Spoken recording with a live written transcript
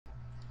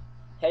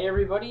Hey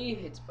everybody,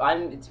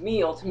 it's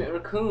me, Ultimate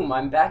Raccoon.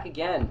 I'm back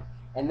again,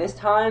 and this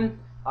time,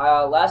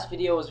 last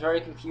video was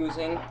very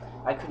confusing.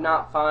 I could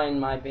not find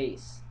my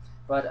base,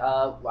 but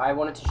I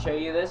wanted to show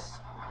you this.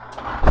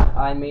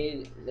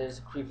 There's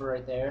a creeper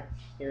right there.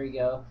 Here we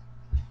go.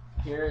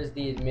 Here is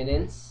the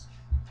admittance,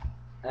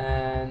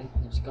 and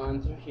you're just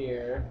going through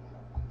here,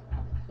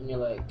 and you're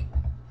like,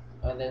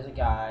 oh, there's a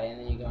guy, and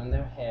then you go in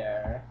their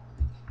hair.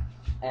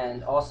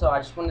 And also, I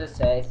just wanted to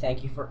say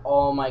thank you for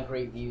all my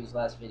great views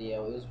last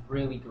video. It was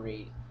really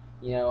great.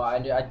 You know, I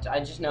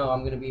just know I'm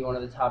going to be one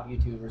of the top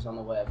YouTubers on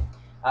the web.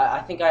 I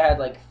think I had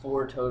like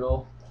 4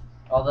 total.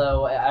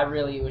 Although,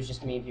 it was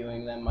just me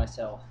viewing them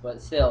myself.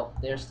 But still,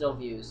 they're still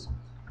views.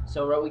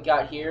 So what we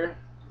got here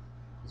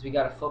is we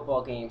got a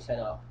football game set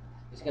up.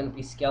 It's going to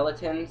be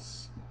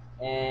skeletons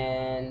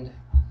and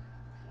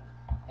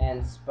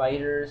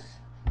spiders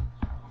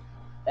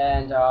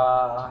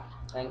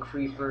and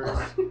creepers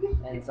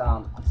and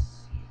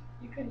zombies.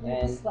 You could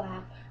use a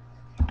slap.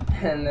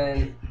 And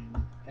then,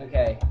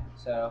 okay,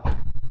 so,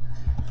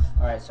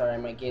 alright, sorry,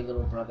 my gay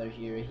little brother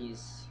here,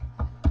 he's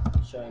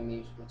showing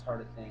me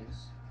retarded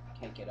things. I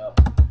can't get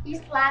up. He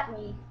slapped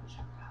me.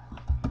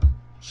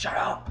 Shut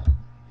up!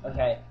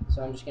 Okay,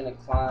 so I'm just gonna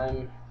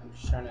climb. I'm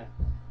just trying to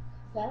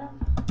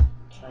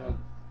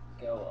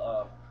go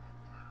up.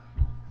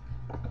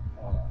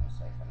 Hold on a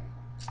second.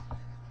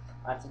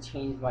 I have to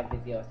change my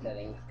video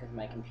settings because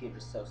my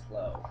computer's so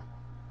slow.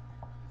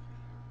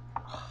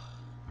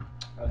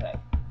 Okay,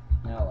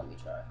 now let me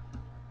try.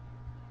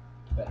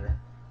 It's better,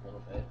 a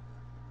little bit.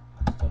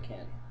 Still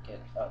can't get,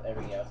 oh, there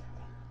we go.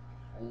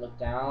 And look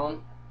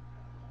down.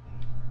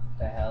 What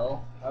the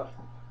hell? Oh,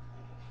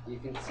 you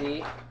can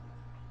see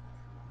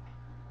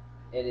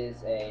it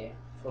is a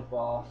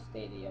football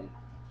stadium.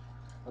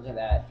 Look at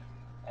that.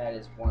 That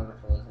is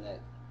wonderful, isn't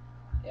it?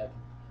 Yep.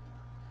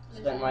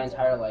 Spent my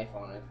entire life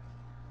on it.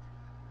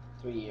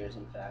 3 years,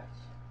 in fact.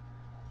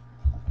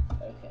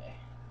 Okay.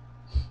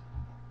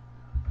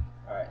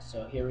 Alright,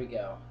 so here we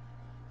go.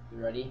 You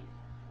ready?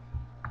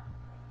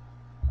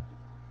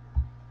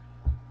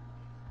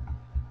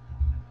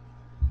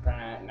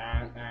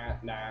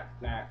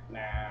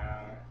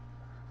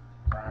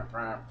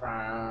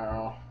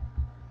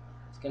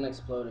 It's gonna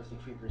explode if the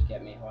creepers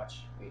get me.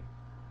 Watch. Wait.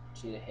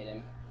 I need to hit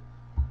him.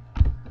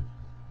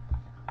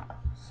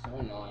 So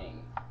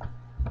annoying.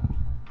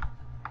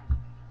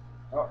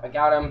 Oh, I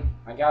got him.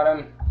 I got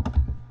him.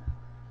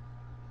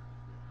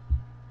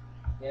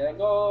 Here I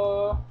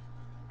go.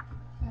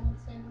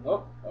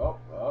 Oh, oh,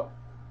 oh.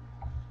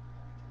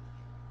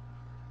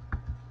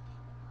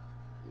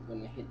 I'm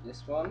gonna hit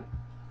this one.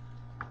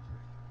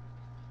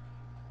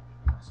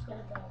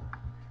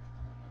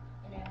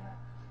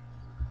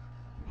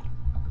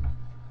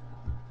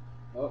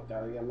 Oh,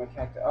 gotta get my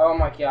cactus. Oh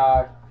my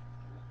god.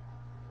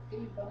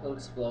 He'll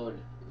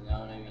explode. You know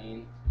what I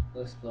mean?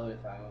 He'll explode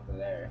if I'm over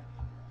there.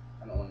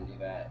 I don't want to do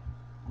that.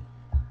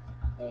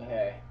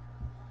 Okay.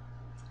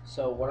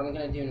 So what I'm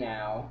gonna do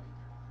now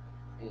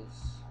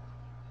is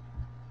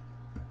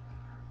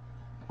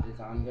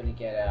I'm gonna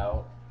get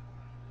out.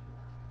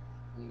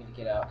 I'm gonna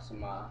get out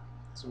some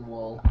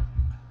wool.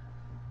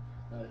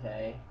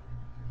 Okay.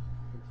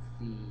 Let's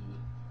see.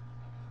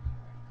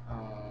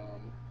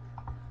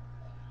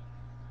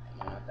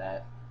 Not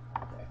that.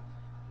 Okay.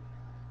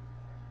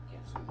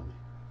 Get some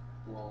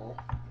wool.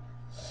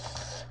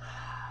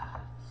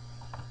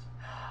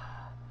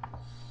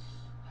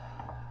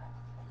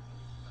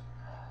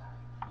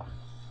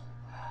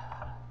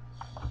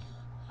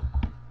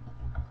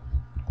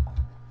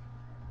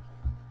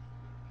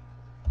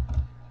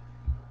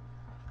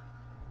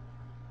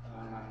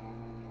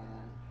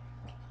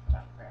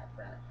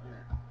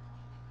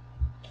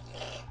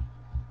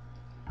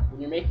 When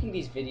you're making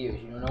these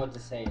videos, you don't know what to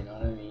say, you know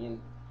what I mean?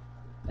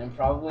 And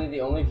probably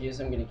the only views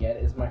I'm gonna get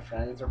is my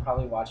friends are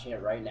probably watching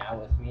it right now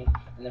with me,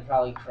 and they're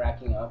probably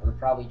cracking up, or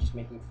probably just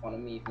making fun of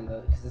me, even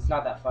though, because it's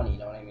not that funny, you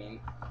know what I mean?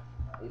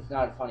 It's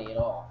not funny at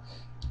all.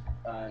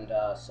 And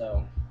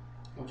so,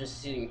 I'm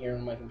just sitting here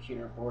on my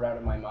computer, bored out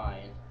of my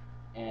mind,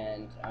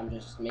 and I'm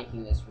just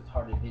making this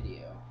retarded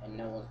video, and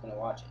no one's gonna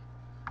watch it.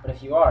 But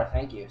if you are,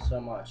 thank you so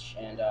much,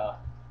 and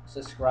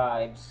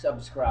subscribe,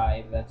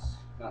 that's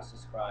not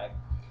subscribe.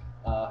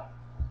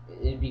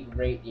 It'd be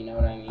great, you know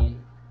what I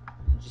mean?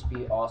 It'd just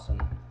be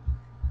awesome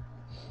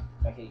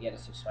if I could get a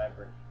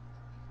subscriber.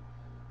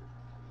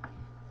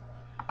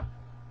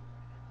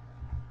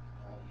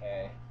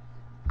 Okay.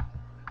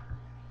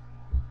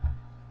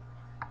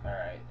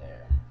 Alright,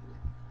 there.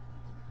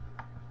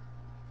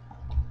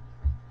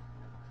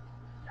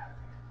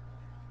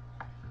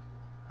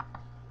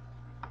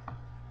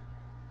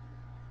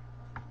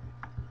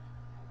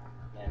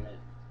 Damn it.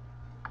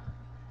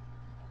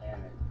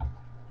 Damn it.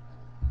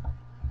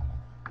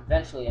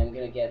 Eventually I'm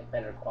gonna get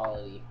better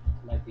quality.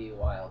 Might be a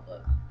while,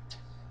 but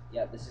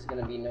yeah, this is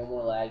gonna be no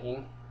more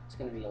lagging. It's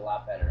gonna be a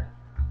lot better.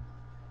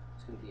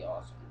 It's gonna be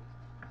awesome.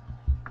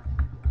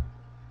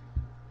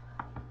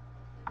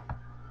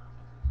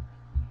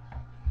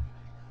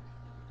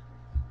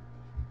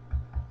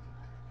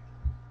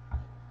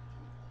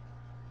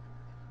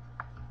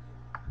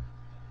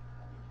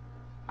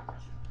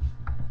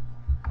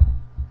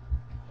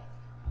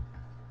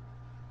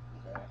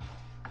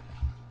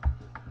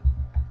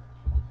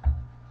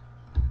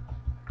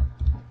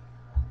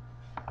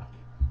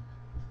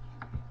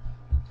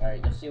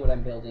 Alright, you'll see what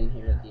I'm building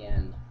here at the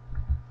end.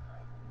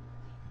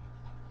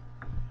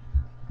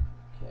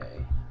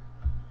 Okay.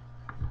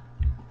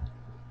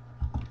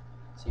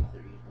 Let's see if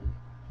they're even.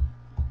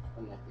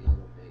 One might be a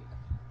little big.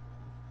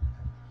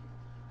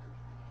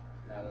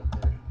 Now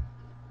that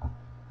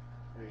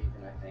they're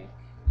even, I think.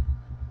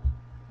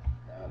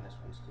 No, this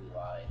one's too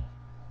wide.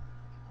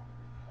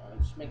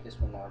 Just make this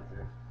one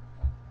larger.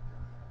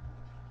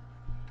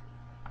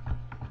 It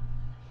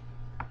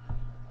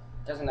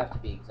doesn't have to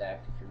be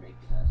exact if you're making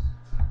this.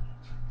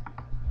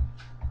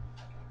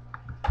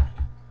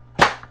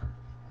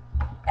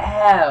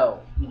 Ow!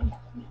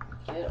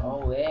 Get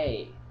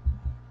away.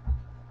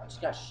 I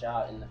just got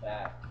shot in the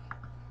back.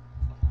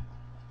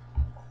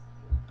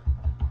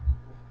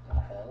 What the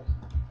hell?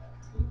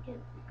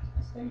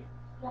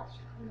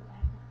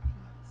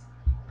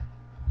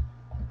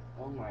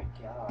 Oh my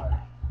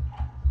god.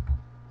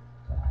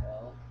 What the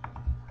hell?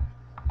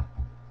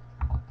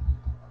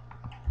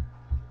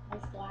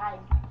 Nice lag.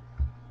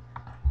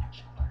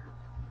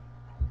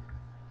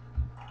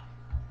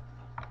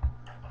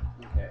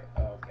 Okay,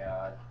 oh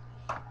god.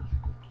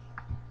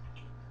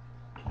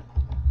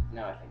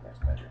 No, I think that's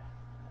better.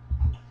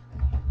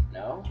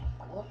 No?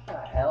 What the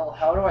hell?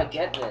 How do I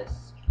get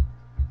this?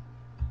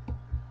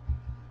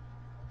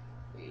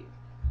 Wait.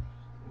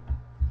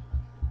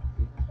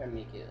 Maybe if I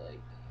make it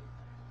like...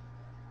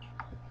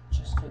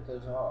 Just take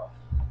those off.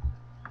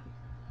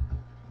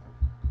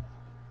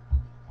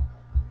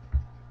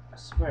 I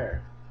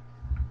swear.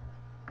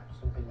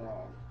 Something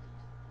wrong.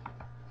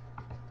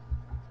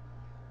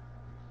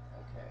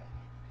 Okay.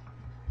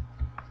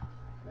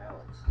 Now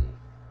let's see.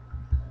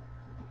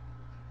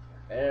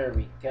 There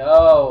we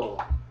go.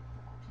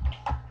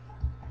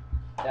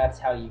 That's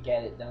how you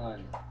get it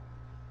done.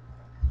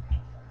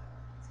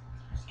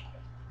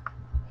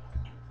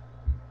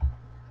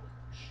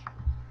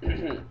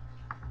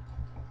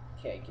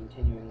 Okay,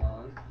 continuing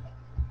on.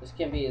 This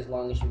can be as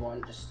long as you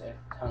want, just a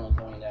tunnel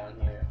going down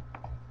here.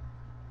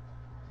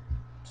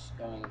 Just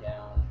going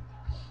down.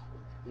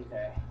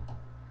 Okay.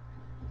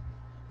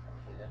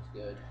 Okay, that's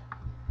good.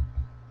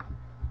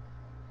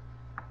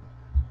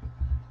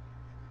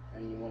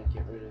 And you want to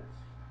get rid of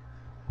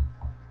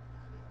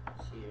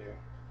this here.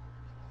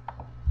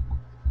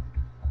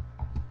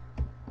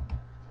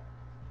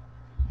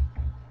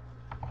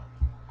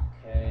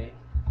 Okay.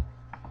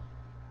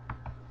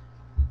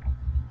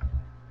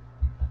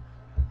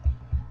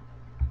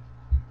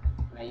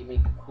 Now you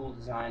make a cool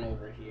design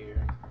over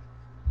here.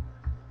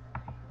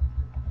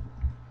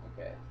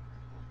 Okay.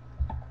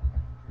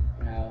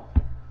 Now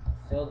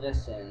fill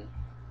this in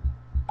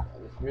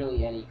with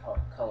really any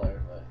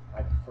color, but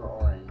I prefer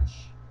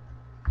orange.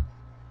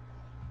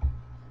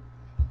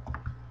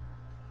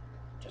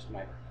 Just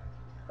my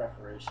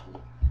preparation.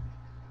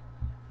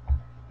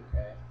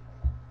 Okay.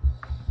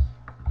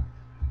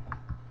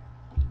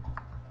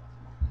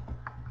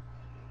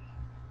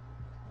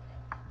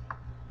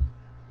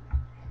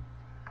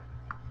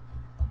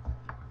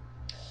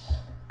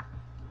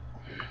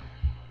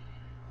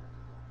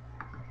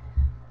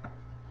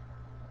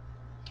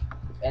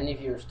 If any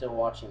of you are still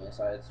watching this,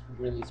 it's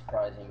really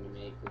surprising to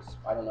me because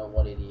I don't know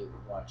what idiot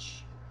would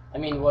watch. I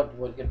mean, what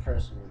good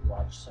person would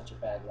watch such a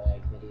bad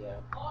lag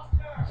video?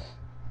 Foster!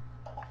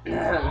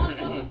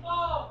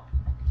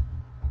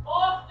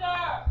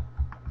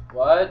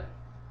 What?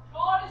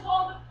 Sean is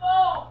on the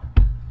phone!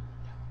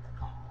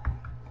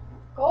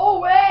 Go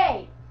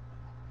away!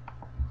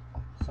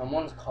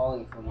 Someone's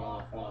calling for me on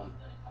the phone.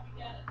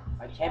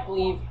 I can't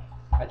believe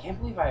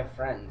I have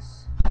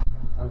friends.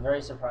 I'm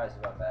very surprised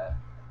about that.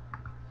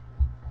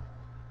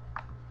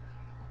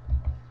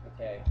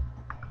 Okay,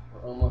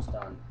 we're almost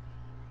done.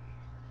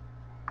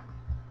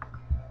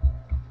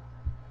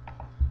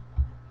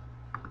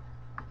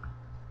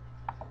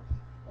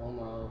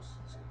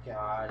 Almost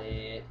got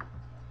it.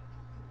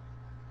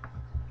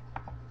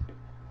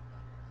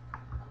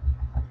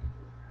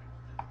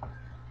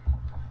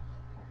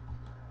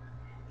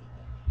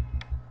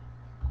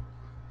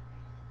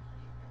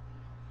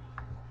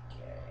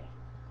 Okay.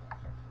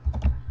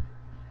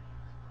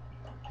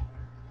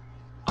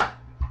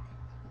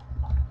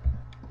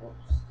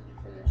 Whoops, didn't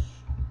finish.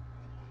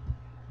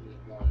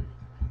 Need one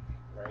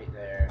right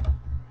there.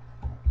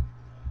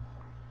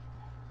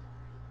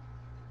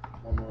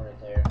 One more right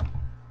there.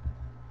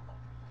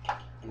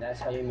 And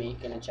that's how you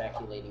make an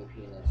ejaculating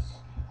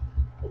penis.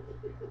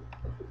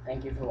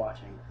 Thank you for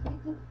watching.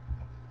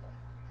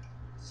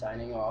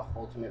 Signing off,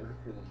 Ultimate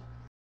Raccoon.